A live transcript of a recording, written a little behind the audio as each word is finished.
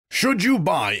Should you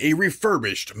buy a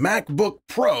refurbished MacBook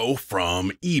Pro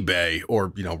from eBay or,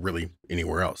 really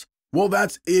anywhere else? Well,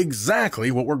 that's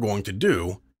exactly what we're going to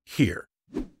do here.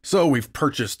 So we've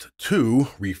purchased two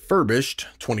refurbished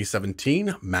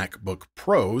 2017 MacBook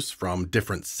Pros from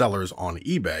different sellers on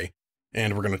eBay,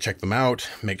 and we're going to check them out,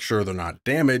 make sure they're not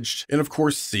damaged, and of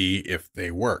course see if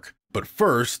they work. But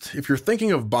first, if you're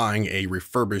thinking of buying a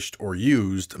refurbished or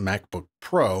used MacBook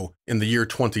Pro in the year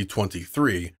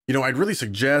 2023, I'd really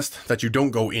suggest that you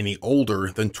don't go any older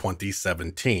than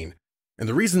 2017. And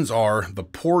the reasons are the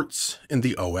ports and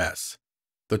the OS.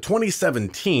 The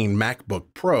 2017 MacBook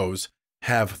Pros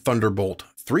have Thunderbolt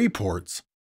 3 ports,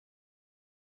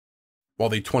 while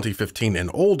the 2015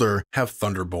 and older have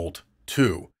Thunderbolt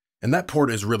 2. And that port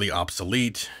is really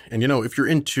obsolete. And if you're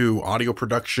into audio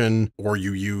production or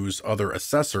you use other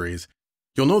accessories,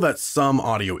 you'll know that some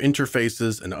audio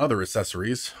interfaces and other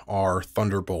accessories are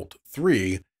Thunderbolt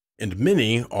 3 and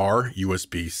many are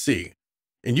USB-C.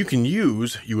 And you can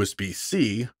use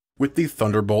USB-C with the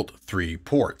Thunderbolt 3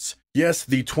 ports. Yes,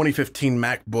 the 2015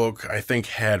 MacBook, I think,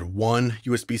 had one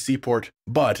USB-C port,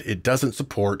 but it doesn't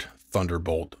support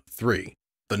Thunderbolt 3.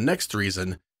 The next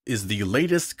reason is the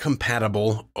latest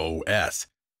compatible OS.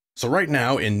 So right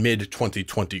now in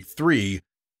mid-2023,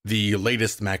 the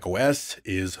latest Mac OS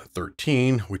is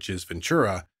 13, which is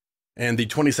Ventura, and the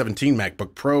 2017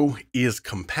 MacBook Pro is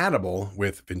compatible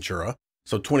with Ventura.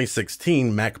 So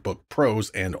 2016 MacBook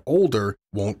Pros and older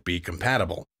won't be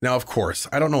compatible. Now, of course,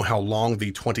 I don't know how long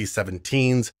the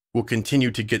 2017s will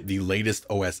continue to get the latest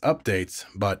OS updates,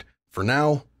 but for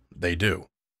now, they do.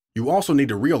 You also need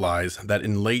to realize that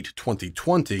in late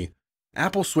 2020,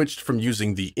 Apple switched from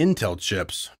using the Intel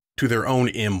chips to their own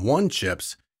M1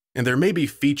 chips, and there may be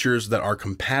features that are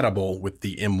compatible with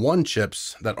the M1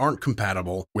 chips that aren't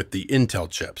compatible with the Intel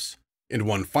chips. And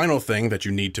one final thing that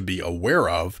you need to be aware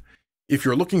of, if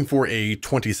you're looking for a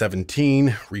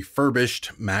 2017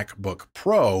 refurbished MacBook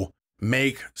Pro,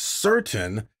 make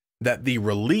certain that the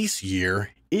release year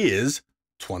is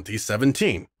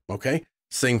 2017, okay?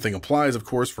 Same thing applies, of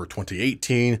course, for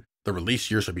 2018. The release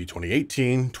year should be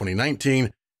 2018, 2019.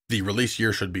 The release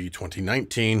year should be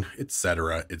 2019,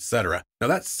 etc., etc. Now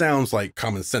that sounds like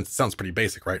common sense. It sounds pretty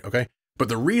basic, right? Okay. But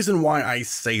the reason why I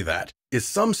say that is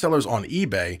some sellers on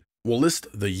eBay will list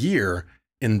the year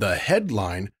in the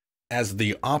headline as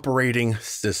the operating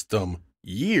system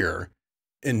year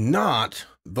and not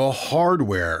the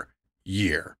hardware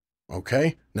year.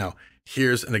 Okay. Now,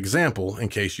 here's an example in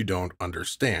case you don't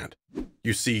understand.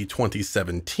 You see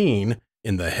 2017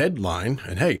 in the headline,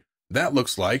 and hey, that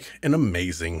looks like an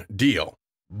amazing deal.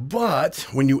 But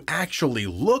when you actually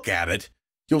look at it,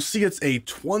 you'll see it's a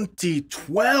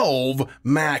 2012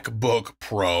 MacBook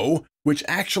Pro, which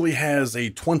actually has a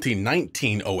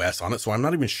 2019 OS on it, so I'm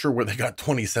not even sure where they got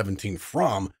 2017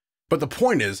 from. But the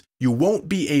point is, you won't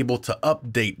be able to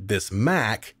update this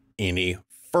Mac any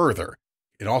further.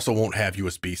 It also won't have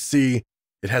USB-C.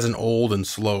 It has an old and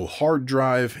slow hard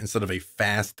drive instead of a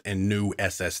fast and new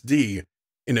SSD,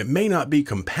 and it may not be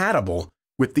compatible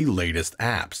with the latest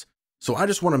apps. So I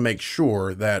just want to make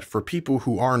sure that for people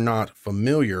who are not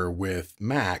familiar with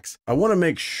Macs, I want to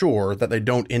make sure that they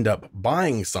don't end up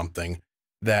buying something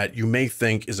that you may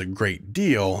think is a great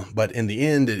deal, but in the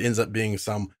end, it ends up being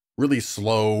some really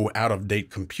slow, out-of-date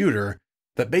computer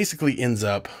that basically ends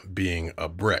up being a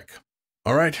brick.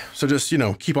 All right, so just,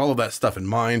 keep all of that stuff in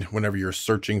mind whenever you're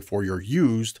searching for your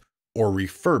used or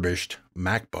refurbished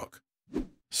MacBook.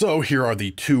 So here are the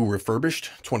two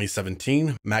refurbished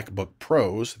 2017 MacBook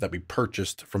Pros that we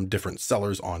purchased from different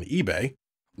sellers on eBay.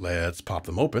 Let's pop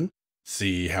them open,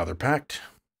 see how they're packed.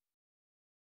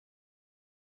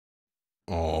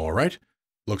 All right,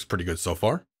 looks pretty good so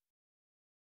far.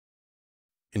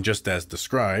 And just as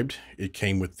described, it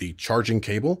came with the charging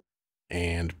cable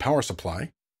and power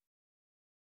supply.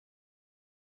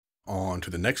 On to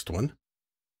the next one.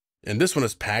 And this one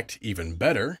is packed even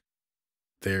better.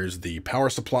 There's the power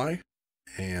supply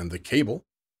and the cable.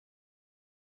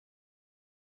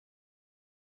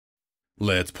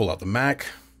 Let's pull out the Mac.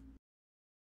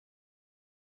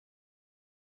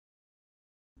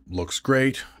 Looks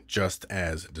great, just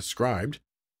as described.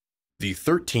 The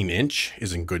 13-inch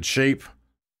is in good shape.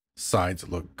 Sides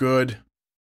look good.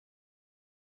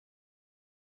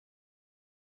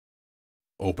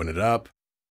 Open it up.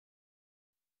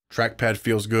 Trackpad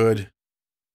feels good.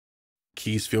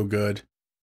 Keys feel good.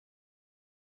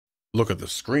 Look at the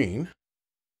screen.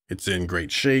 It's in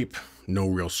great shape. No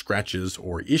real scratches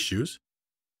or issues.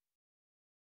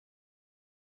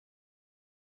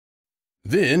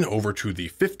 Then over to the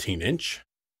 15-inch.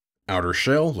 Outer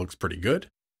shell looks pretty good.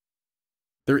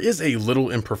 There is a little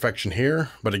imperfection here,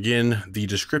 but again, the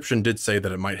description did say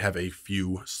that it might have a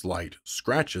few slight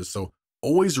scratches, so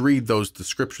always read those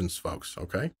descriptions, folks,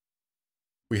 okay?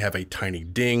 We have a tiny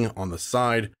ding on the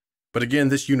side, but again,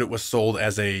 this unit was sold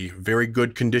as a very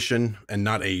good condition and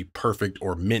not a perfect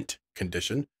or mint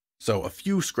condition, so a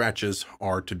few scratches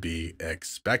are to be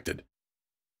expected.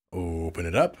 Open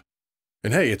it up,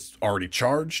 and hey, it's already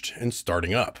charged and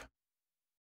starting up.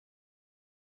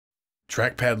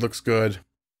 Trackpad looks good.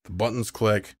 The buttons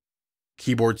click.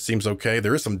 Keyboard seems okay.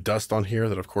 There is some dust on here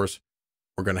that, of course,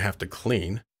 we're going to have to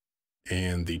clean.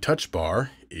 And the touch bar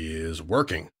is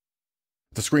working.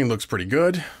 The screen looks pretty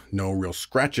good. No real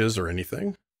scratches or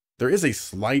anything. There is a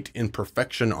slight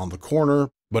imperfection on the corner,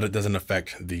 but it doesn't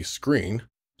affect the screen.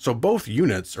 So both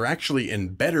units are actually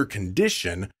in better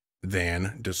condition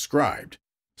than described.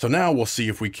 So now we'll see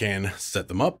if we can set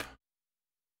them up,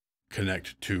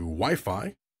 connect to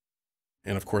Wi-Fi,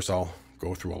 and of course I'll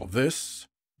go through all of this.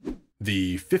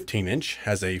 The 15-inch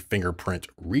has a fingerprint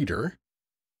reader.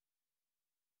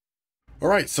 All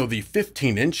right, so the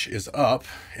 15-inch is up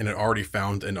and it already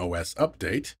found an OS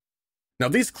update. Now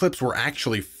these clips were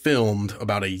actually filmed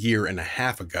about 1.5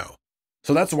 years ago.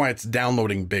 So that's why it's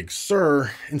downloading Big Sur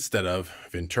instead of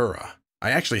Ventura. I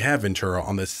actually have Ventura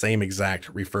on this same exact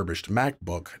refurbished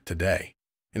MacBook today.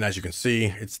 And as you can see,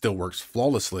 it still works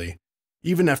flawlessly,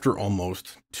 even after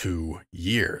almost 2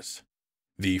 years.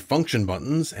 The function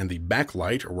buttons and the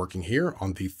backlight are working here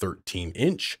on the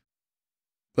 13-inch.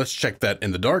 Let's check that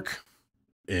in the dark.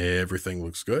 Everything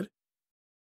looks good.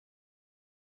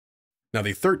 Now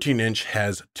the 13-inch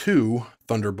has 2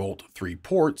 Thunderbolt 3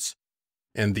 ports,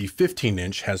 and the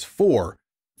 15-inch has 4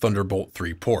 Thunderbolt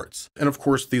 3 ports. And of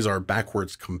course, these are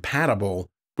backwards compatible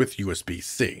with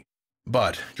USB-C.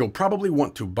 But you'll probably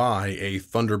want to buy a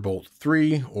Thunderbolt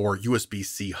 3 or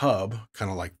USB-C hub,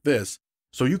 kind of like this,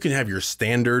 so you can have your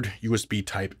standard USB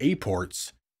Type A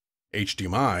ports,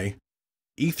 HDMI,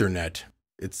 Ethernet,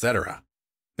 etc.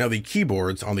 Now the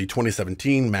keyboards on the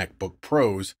 2017 MacBook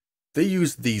Pros, they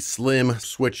use these slim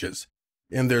switches,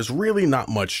 and there's really not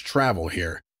much travel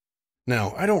here.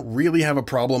 Now, I don't really have a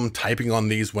problem typing on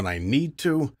these when I need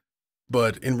to,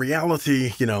 but in reality,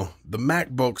 the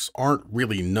MacBooks aren't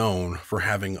really known for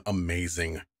having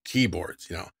amazing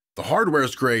keyboards. The hardware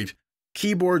is great.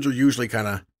 Keyboards are usually kind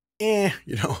of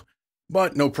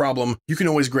but no problem. You can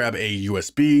always grab a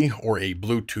USB or a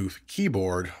Bluetooth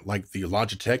keyboard like the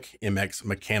Logitech MX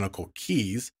mechanical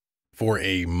keys for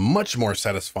a much more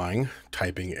satisfying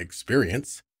typing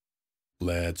experience.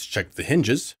 Let's check the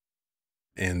hinges.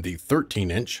 And the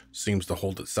 13-inch seems to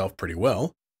hold itself pretty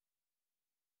well.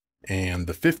 And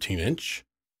the 15-inch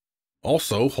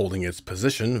also holding its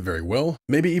position very well,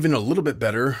 maybe even a little bit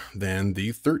better than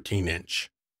the 13-inch.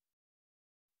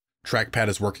 Trackpad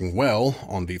is working well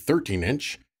on the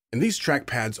 13-inch, and these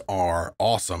trackpads are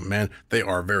awesome, man. They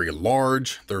are very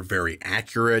large, they're very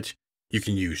accurate. You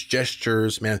can use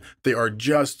gestures, man. They are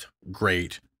just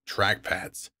great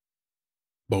trackpads.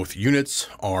 Both units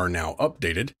are now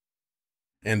updated,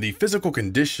 and the physical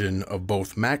condition of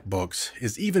both MacBooks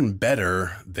is even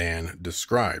better than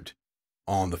described.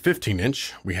 On the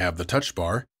 15-inch, we have the touch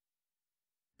bar,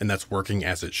 and that's working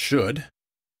as it should.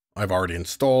 I've already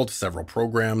installed several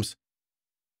programs.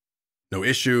 No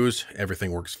issues,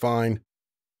 everything works fine.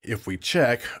 If we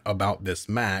check about this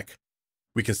Mac,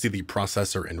 we can see the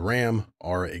processor and RAM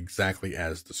are exactly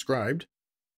as described.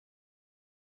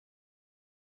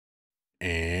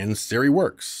 And Siri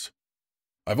works.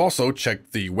 I've also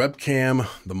checked the webcam,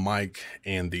 the mic,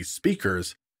 and the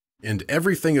speakers, and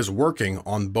everything is working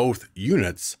on both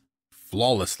units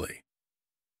flawlessly.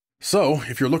 So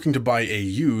if you're looking to buy a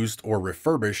used or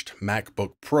refurbished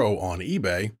MacBook Pro on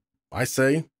eBay, I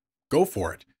say go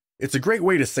for it. It's a great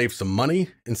way to save some money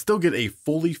and still get a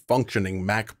fully functioning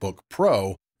MacBook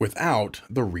Pro without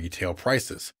the retail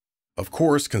prices. Of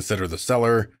course, consider the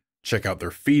seller, check out their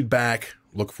feedback,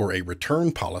 look for a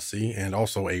return policy and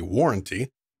also a warranty,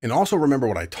 and also remember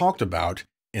what I talked about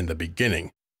in the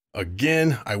beginning.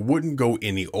 Again, I wouldn't go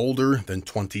any older than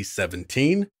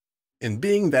 2017. And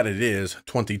being that it is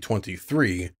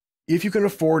 2023, if you can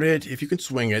afford it, if you can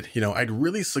swing it, I'd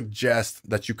really suggest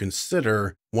that you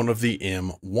consider one of the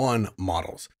M1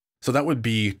 models. So that would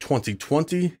be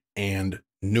 2020 and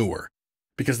newer,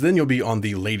 because then you'll be on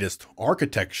the latest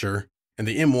architecture, and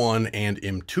the M1 and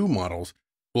M2 models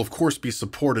will of course be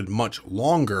supported much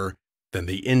longer than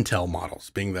the Intel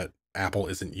models, being that Apple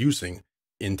isn't using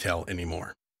Intel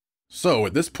anymore. So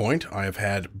at this point, I have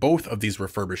had both of these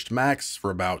refurbished Macs for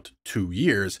about 2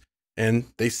 years, and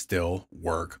they still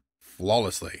work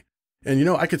flawlessly. And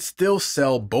I could still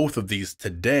sell both of these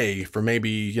today for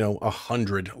maybe,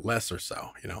 100 less or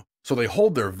so, So they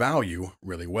hold their value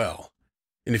really well.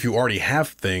 And if you already have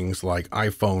things like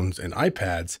iPhones and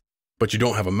iPads, but you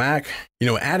don't have a Mac,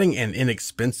 adding an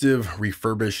inexpensive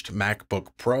refurbished MacBook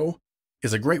Pro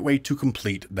is a great way to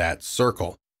complete that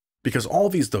circle, because all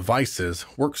these devices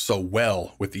work so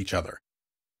well with each other.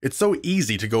 It's so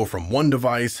easy to go from one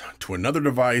device to another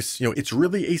device. It's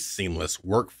really a seamless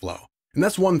workflow. And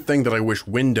that's one thing that I wish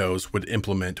Windows would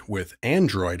implement with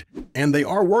Android, and they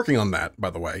are working on that,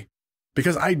 by the way,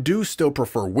 because I do still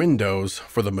prefer Windows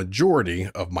for the majority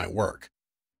of my work.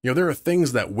 There are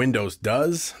things that Windows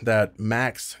does that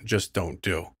Macs just don't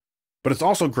do. But it's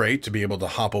also great to be able to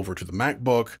hop over to the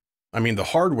MacBook. I mean, the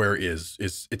hardware it's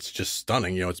just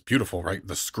stunning. It's beautiful, right?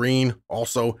 The screen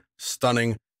also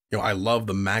stunning. I love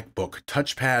the MacBook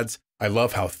touchpads. I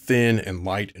love how thin and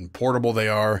light and portable they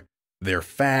are. They're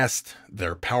fast,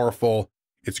 they're powerful.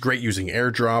 It's great using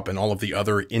AirDrop and all of the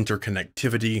other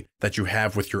interconnectivity that you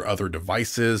have with your other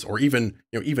devices, or even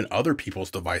other people's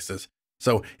devices.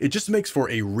 So it just makes for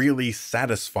a really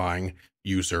satisfying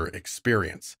user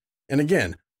experience. And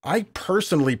again, I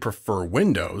personally prefer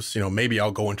Windows. Maybe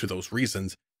I'll go into those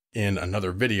reasons in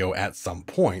another video at some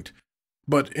point.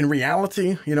 But in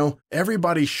reality,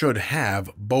 everybody should have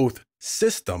both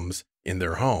systems in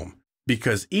their home,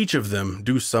 because each of them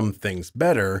do some things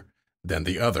better than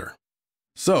the other.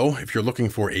 So if you're looking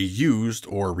for a used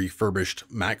or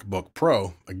refurbished MacBook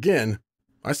Pro, again,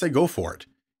 I say go for it.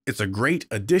 It's a great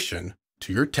addition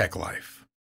to your tech life.